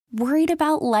Worried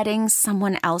about letting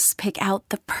someone else pick out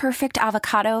the perfect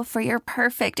avocado for your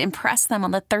perfect impress them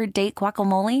on the third date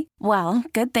guacamole? Well,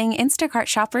 good thing Instacart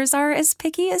shoppers are as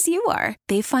picky as you are.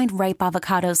 They find ripe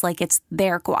avocados like it's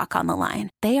their guac on the line.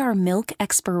 They are milk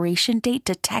expiration date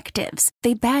detectives.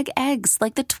 They bag eggs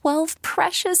like the 12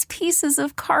 precious pieces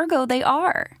of cargo they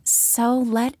are. So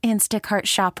let Instacart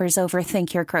shoppers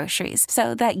overthink your groceries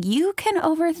so that you can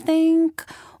overthink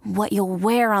what you'll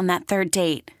wear on that third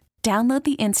date. Download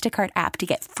the Instacart app to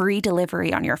get free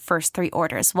delivery on your first 3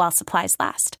 orders while supplies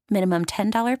last. Minimum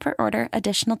 $10 per order.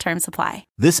 Additional terms apply.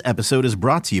 This episode is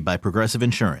brought to you by Progressive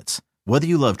Insurance. Whether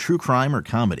you love true crime or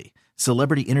comedy,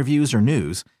 celebrity interviews or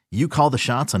news, you call the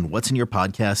shots on what's in your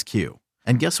podcast queue.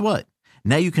 And guess what?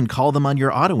 Now you can call them on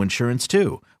your auto insurance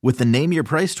too with the Name Your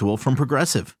Price tool from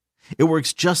Progressive. It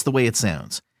works just the way it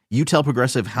sounds. You tell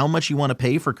Progressive how much you want to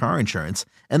pay for car insurance,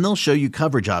 and they'll show you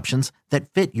coverage options that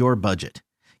fit your budget.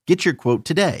 Get your quote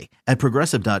today at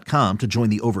Progressive.com to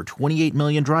join the over 28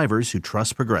 million drivers who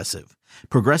trust Progressive.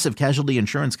 Progressive Casualty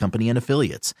Insurance Company and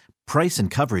Affiliates. Price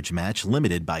and coverage match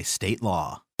limited by state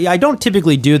law. I don't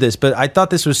typically do this, but I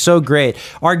thought this was so great.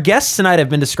 Our guests tonight have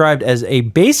been described as a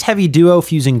bass-heavy duo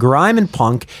fusing grime and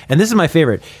punk, and this is my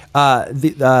favorite.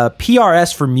 The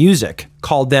PRS for Music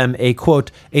called them a,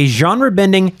 quote, a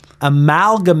genre-bending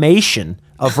amalgamation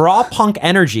of raw punk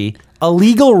energy,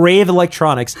 illegal rave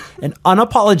electronics, and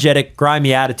unapologetic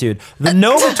grimy attitude. The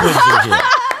Nova Twins are here.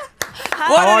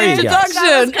 How are you guys?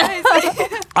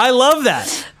 I love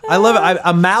that. I love it.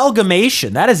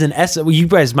 Amalgamation. That is an S. Well, you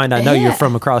guys might not know you're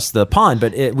from across the pond,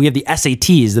 but we have the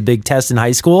SATs, the big test in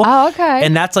high school. Oh, okay.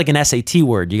 And that's like an SAT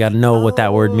word. You got to know what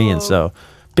that word means. So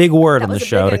big word on the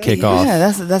show to kick off. Yeah,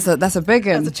 that's a big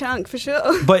one. That's a chunk for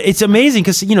sure. But it's amazing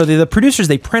because, you know, the producers,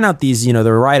 they print out these, you know,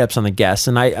 the write-ups on the guests.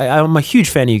 And I'm a huge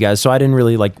fan of you guys, so I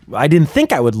didn't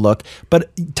think I would look.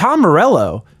 But Tom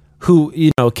Morello, who,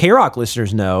 you know, K-Rock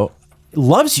listeners know,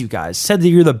 loves you guys, said that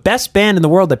you're the best band in the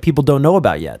world that people don't know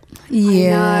about yet.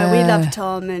 Yeah. We love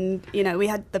Tom, and, you know, we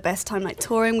had the best time like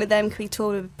touring with them because we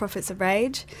toured with Prophets of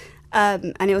Rage.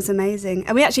 And it was amazing.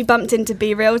 And we actually bumped into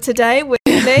Be Real today.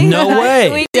 No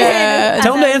way. We did.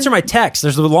 Tell him to answer my text.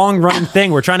 There's a long running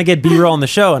thing. We're trying to get Be Real on the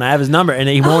show, and I have his number, and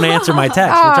he won't answer my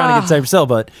text. We're trying to get Cypress Hill.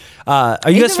 But are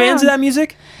you guys fans of that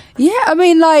music? Yeah, I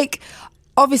mean, like,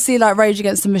 obviously, like Rage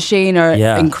Against the Machine are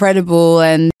incredible,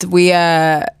 and we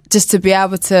just to be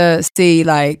able to see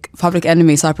like Public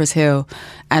Enemy, Cypress Hill,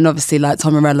 and obviously like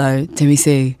Tom Morello, Timmy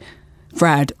C,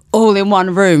 Brad, all in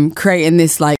one room, creating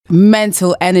this like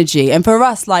mental energy. And for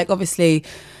us, like obviously,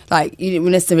 like you didn't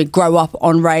necessarily grow up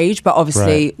on Rage, but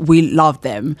obviously we loved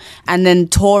them. And then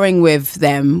touring with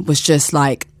them was just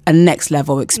like a next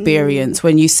level experience.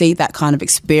 When you see that kind of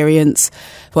experience,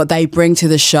 what they bring to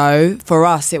the show, for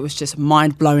us it was just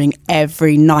mind blowing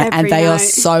every night. They are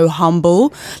so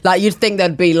humble. Like you'd think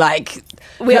they'd be like,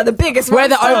 we are the biggest. We're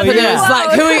the openers.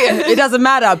 Like it doesn't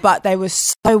matter, but they were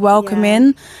so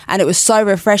welcoming, and it was so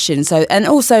refreshing. So, and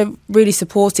also really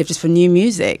supportive just for new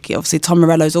music. Obviously, Tom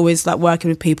Morello's always like working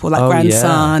with people like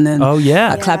Grandson and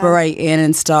like, collaborating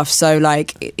and stuff. So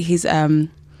like he's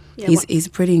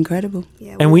pretty incredible.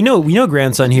 Yeah, and we know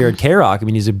Grandson here at K-Rock. I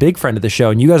mean, he's a big friend of the show,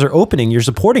 and you guys are you're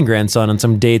supporting Grandson on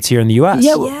some dates here in the US.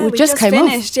 Yeah, we just came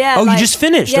finished. Off. Yeah, you just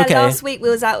finished? Yeah, okay. Last week we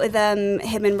was out with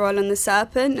him and Royal and the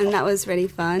Serpent, and that was really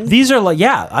fun. These are like,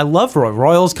 I love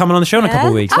Royal's coming on the show in a couple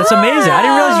of weeks. That's amazing. I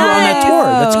didn't realize you were on that tour.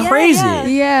 That's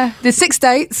crazy. Yeah. There's 6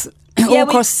 dates. All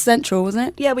across Central, wasn't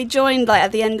it? Yeah, we joined like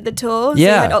at the end of the tour. So we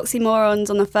had Oxymorons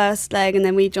on the first leg, and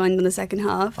then we joined on the second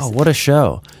half. Oh, what a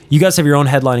show. You guys have your own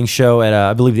headlining show at,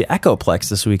 I believe, the Echoplex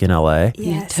this week in LA.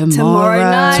 Yes, tomorrow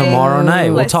night. Tomorrow night.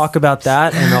 We'll talk about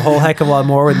that and a whole heck of a lot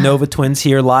more with Nova Twins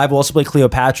here live. We'll also play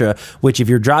Cleopatra, which if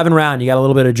you're driving around, you got a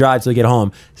little bit of drive till you get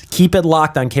home. Keep it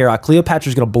locked on K-Rock.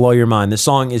 Cleopatra's going to blow your mind. This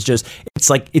song is just, it's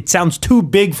like, it sounds too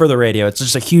big for the radio. It's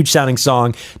just a huge sounding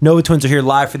song. Nova Twins are here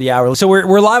live for the hour. So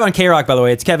we're live on K-Rock, by the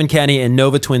way. It's Kevin Kenny and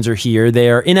Nova Twins are here. They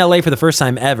are in LA for the first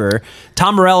time ever.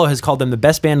 Tom Morello has called them the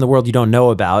best band in the world you don't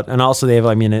know about. And also they have,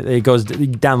 I mean, it goes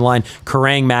down the line.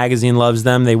 Kerrang! Magazine loves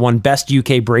them. They won Best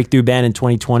UK Breakthrough Band in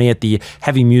 2020 at the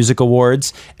Heavy Music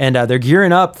Awards. And they're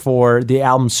gearing up for the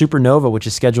album Supernova, which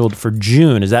is scheduled for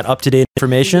June. Is that up-to-date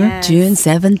information? Yes. June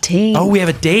 17th. Oh, we have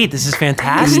a date. This is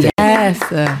fantastic. Yes.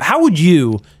 How would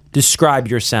you describe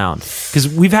your sound? Because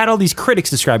we've had all these critics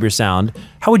describe your sound.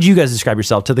 How would you guys describe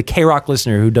yourself to the K-Rock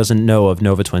listener who doesn't know of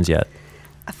Nova Twins yet?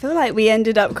 I feel like we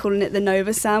ended up calling it the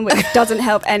Nova sound, which doesn't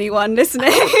help anyone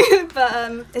listening.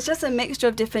 But it's just a mixture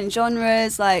of different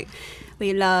genres. Like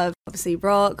We love obviously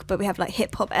rock, but we have like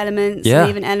hip hop elements, Yeah. and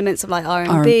even elements of like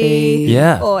R&B.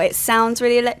 Yeah. Or it sounds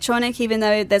really electronic, even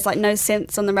though there's like no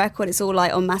synths on the record. It's all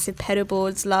like on massive pedal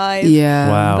boards live. Yeah.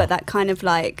 Wow. But that kind of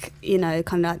like, you know,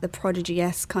 kind of like the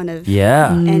Prodigy-esque kind of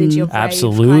Yeah. energy of rave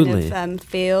Absolutely. kind of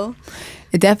feel.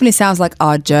 It definitely sounds like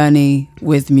our journey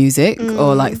with music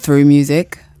or like through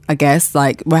music, I guess.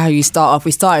 Like how you start off,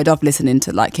 we started off listening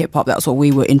to like hip hop. That's what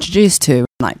we were introduced to,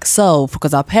 like soul,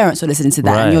 because our parents were listening to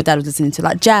that Right. and your dad was listening to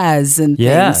like jazz and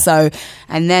Yeah. things. So,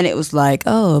 and then it was like,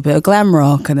 oh, a bit of glam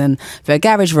rock and then a bit of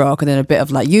garage rock and then a bit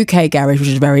of like UK garage, which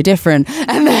is very different.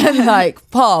 And then like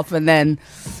pop and then,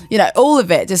 you know, all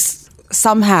of it just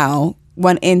somehow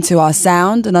went into our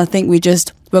sound. And I think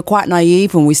we're quite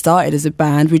naive when we started as a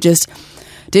band. We just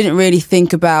didn't really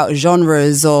think about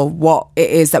genres or what it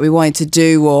is that we wanted to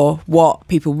do or what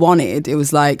people wanted. It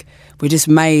was like we just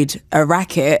made a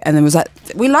racket and then was like,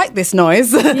 we like this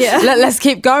noise. Yeah. Let's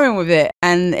keep going with it.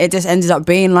 And it just ended up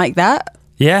being like that.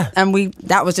 Yeah. And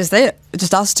that was just it.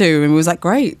 Just us two. And we was like,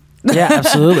 great. Yeah,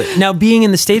 absolutely. Now, being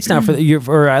in the States now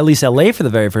or at least LA for the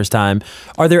very first time,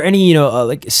 are there any, you know,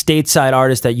 like stateside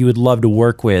artists that you would love to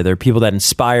work with or people that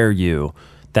inspire you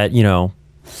that, you know,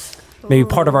 maybe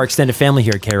part of our extended family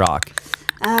here at K-Rock?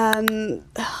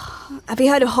 Have you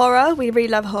heard of Horror? We really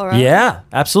love Horror. Yeah,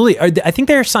 absolutely. I think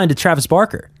they're signed to Travis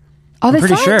Barker. Oh, I'm they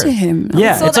pretty signed sure. to him.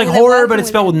 Yeah, saw it's that like they're horror, working but it's with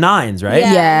spelled him. with 9s, right?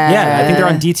 Yeah. Yeah, I think they're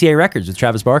on DTA Records with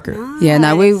Travis Barker. Yeah,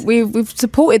 no, Nice. we've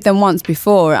supported them once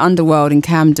before at Underworld in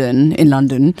Camden in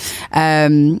London,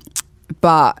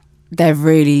 but they're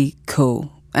really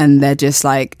cool and they're just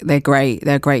like they're great.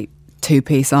 They're a great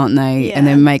two-piece, aren't they? Yeah. And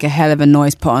they make a hell of a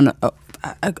noise, put on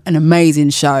an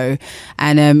amazing show,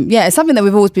 and yeah, it's something that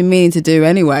we've always been meaning to do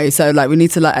anyway. So like we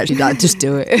need to like actually like just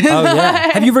do it. Oh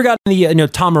yeah. Have you ever gotten the? You know,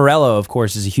 Tom Morello, of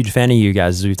course, is a huge fan of you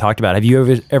guys, as we've talked about. Have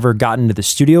you ever gotten to the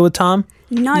studio with Tom?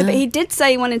 No, but he did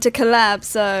say he wanted to collab,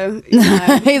 so you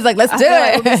know, He's like, let's I do feel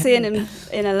like it. we'll be seeing him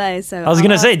in LA. So I was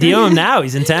gonna say, DM him now.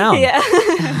 He's in town. Yeah.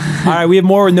 All right, we have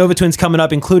more with Nova Twins coming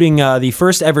up, including the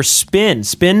first ever spin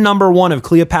number 1 of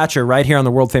Cleopatra, right here on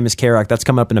the world famous K-Rock. That's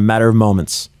coming up in a matter of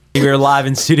moments. We are live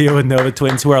in studio with Nova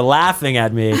Twins, who are laughing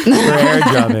at me for air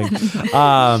drumming.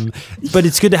 But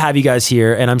it's good to have you guys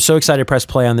here, and I'm so excited to press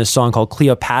play on this song called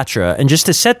Cleopatra. And just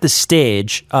to set the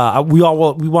stage, we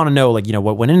want to know, like, you know,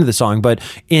 what went into the song. But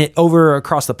over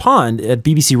across the pond at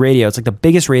BBC Radio, it's like the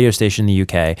biggest radio station in the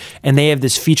UK, and they have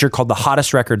this feature called the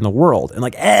hottest record in the world. And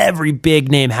like every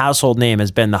big name, household name, has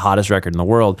been the hottest record in the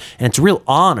world, and it's a real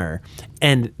honor.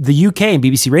 And the UK and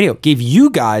BBC Radio gave you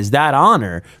guys that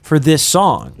honor for this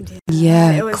song.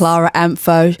 Yeah, It was- Clara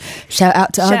Ampho, shout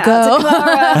out to our Shout girl. out to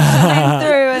Clara came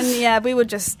through, and yeah, we were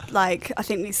just like, I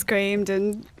think we screamed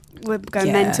and we're going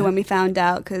Yeah. mental when we found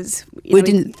out because We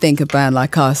didn't think a band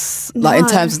like us, like in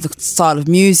No. terms of the style of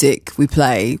music we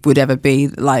play, would ever be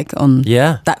like on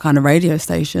Yeah. that kind of radio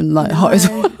station, like hot as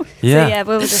well. Yeah. So yeah,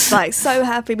 we were just like so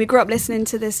happy. We grew up listening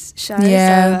to this show.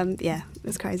 Yeah. So yeah, it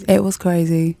was crazy. It was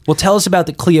crazy. Well, tell us about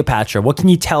the Cleopatra. What can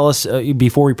you tell us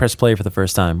before we press play for the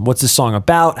first time? What's this song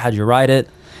about? How'd you write it?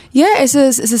 Yeah, it's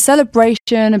a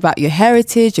celebration about your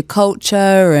heritage, your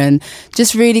culture, and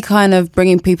just really kind of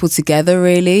bringing people together,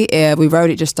 really. We wrote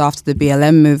it just after the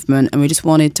BLM movement, and we just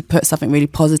wanted to put something really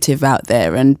positive out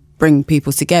there and bring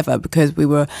people together because we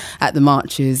were at the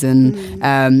marches, and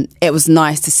it was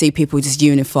nice to see people just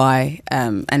unify.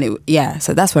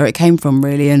 So that's where it came from,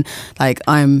 really. And like,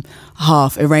 I'm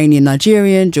half Iranian,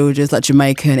 Nigerian, Georgia's like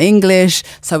Jamaican, English.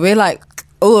 So we're like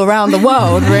all around the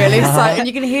world, really. So, and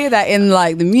you can hear that in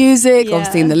like the music, Yeah.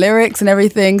 obviously in the lyrics and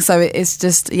everything. So it's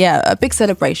just, a big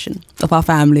celebration of our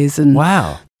families and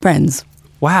Wow. friends.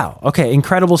 Wow. Okay,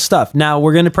 incredible stuff. Now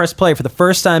we're going to press play for the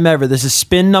first time ever. This is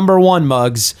spin number 1,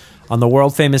 Muggs, on the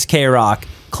world famous K-Rock.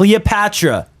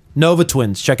 Cleopatra, Nova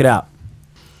Twins. Check it out.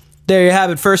 There you have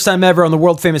it. First time ever on the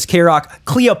world famous K-Rock.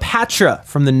 Cleopatra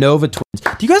from the Nova Twins.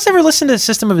 Do you guys ever listen to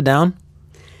System of a Down?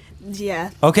 Yeah.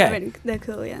 Okay. They're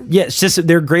cool. Yeah. Yeah, it's just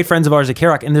they're great friends of ours at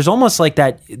K-Rock, and there's almost like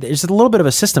that. There's a little bit of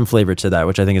a System flavor to that,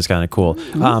 which I think is kind of cool.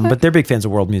 But they're big fans of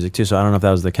world music too, so I don't know if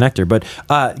that was the connector. But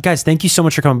guys, thank you so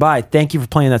much for coming by. Thank you for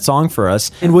playing that song for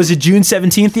us. And was it June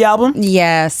 17th, the album?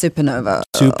 Yeah, Supernova.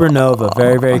 Supernova,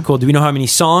 very, very cool. Do we know how many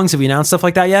songs? Have we announced stuff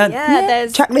like that yet? Yeah.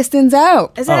 There's Track listing's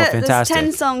out. There's fantastic.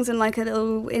 10 songs and like a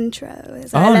little intro.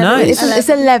 Is Oh, nice. It's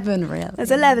 11, really. There's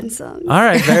 11 songs. All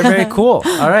right, very, very cool.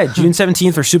 All right, June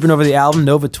 17th for Supernova, the album,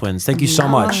 Nova Twins. Thank you so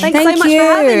much. Thanks Thank so much you. for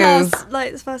having us.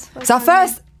 Like, It's our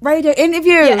first radio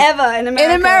interview ever in America.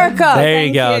 in America. There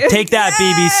you go. you. Take that,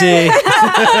 BBC.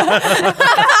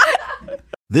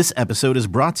 This episode is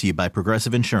brought to you by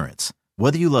Progressive Insurance.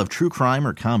 Whether you love true crime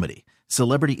or comedy,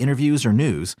 celebrity interviews or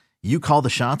news, You call the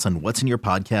shots on what's in your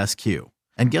podcast queue.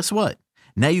 And guess what?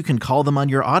 Now you can call them on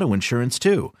your auto insurance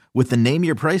too with the Name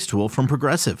Your Price tool from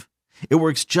Progressive. It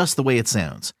works just the way it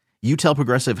sounds. You tell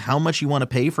Progressive how much you want to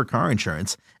pay for car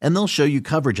insurance, and they'll show you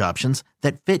coverage options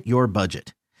that fit your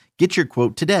budget. Get your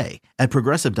quote today at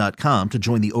Progressive.com to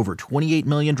join the over 28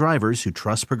 million drivers who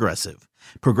trust Progressive.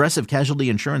 Progressive Casualty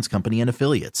Insurance Company and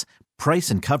Affiliates. Price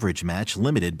and coverage match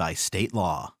limited by state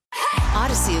law.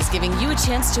 Odyssey is giving you a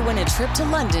chance to win a trip to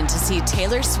London to see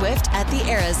Taylor Swift at the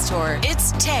Eras Tour.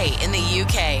 It's Tay in the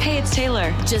UK. Hey, it's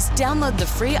Taylor. Just download the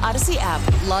free Odyssey app,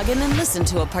 log in and listen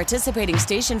to a participating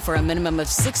station for a minimum of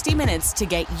 60 minutes to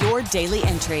get your daily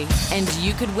entry. And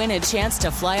you could win a chance to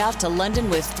fly off to London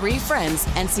with 3 friends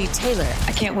and see Taylor.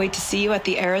 I can't wait to see you at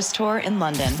the Eras Tour in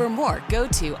London. For more, go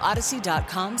to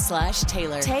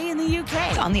odyssey.com/Taylor. Tay in the UK.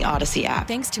 It's on the Odyssey app.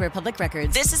 Thanks to Republic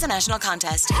Records. This is a national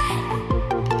contest.